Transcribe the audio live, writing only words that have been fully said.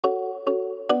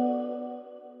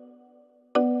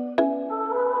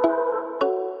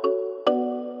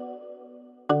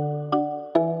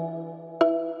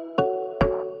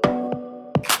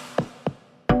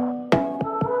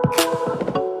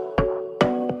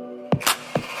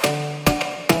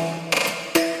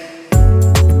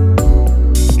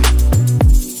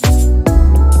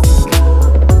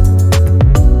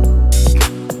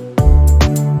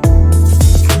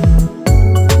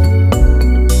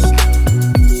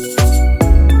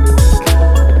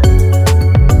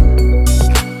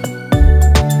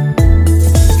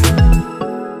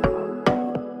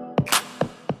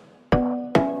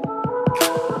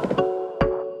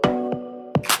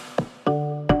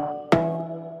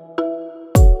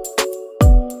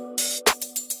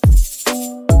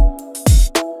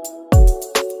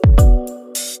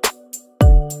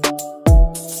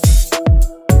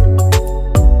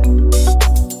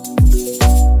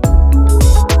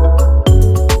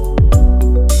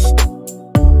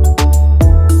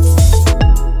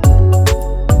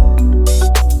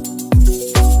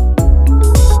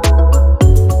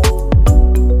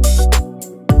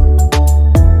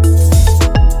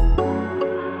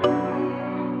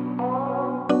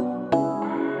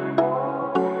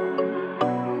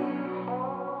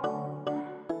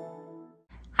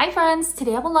friends,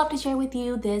 today I would love to share with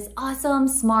you this awesome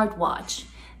smartwatch.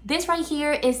 This right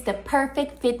here is the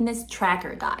perfect fitness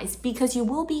tracker, guys, because you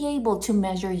will be able to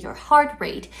measure your heart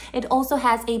rate. It also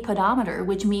has a pedometer,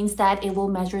 which means that it will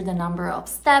measure the number of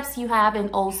steps you have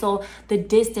and also the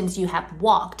distance you have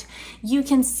walked. You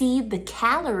can see the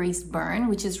calories burned,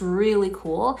 which is really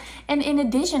cool. And in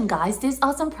addition, guys, this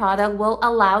awesome product will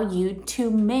allow you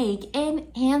to make and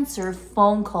answer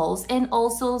phone calls and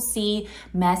also see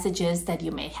messages that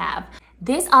you may have.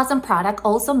 This awesome product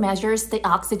also measures the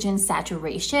oxygen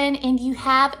saturation, and you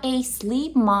have a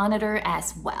sleep monitor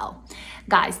as well.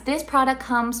 Guys, this product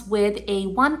comes with a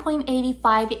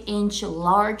 1.85-inch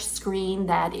large screen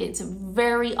that is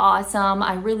very awesome.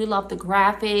 I really love the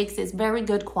graphics. It's very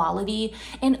good quality,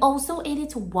 and also it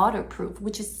is waterproof,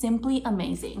 which is simply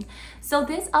amazing. So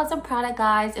this awesome product,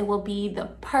 guys, it will be the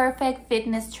perfect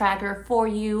fitness tracker for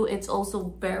you. It's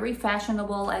also very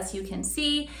fashionable, as you can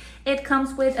see. It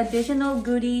comes with additional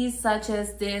goodies such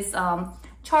as this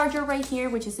charger right here,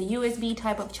 which is a USB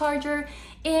type of charger,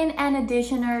 and an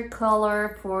additional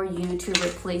color for you to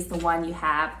replace the one you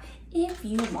have if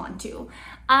you want to.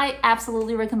 I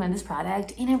absolutely recommend this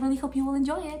product, and I really hope you will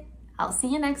enjoy it. I'll see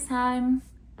you next time.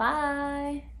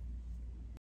 Bye.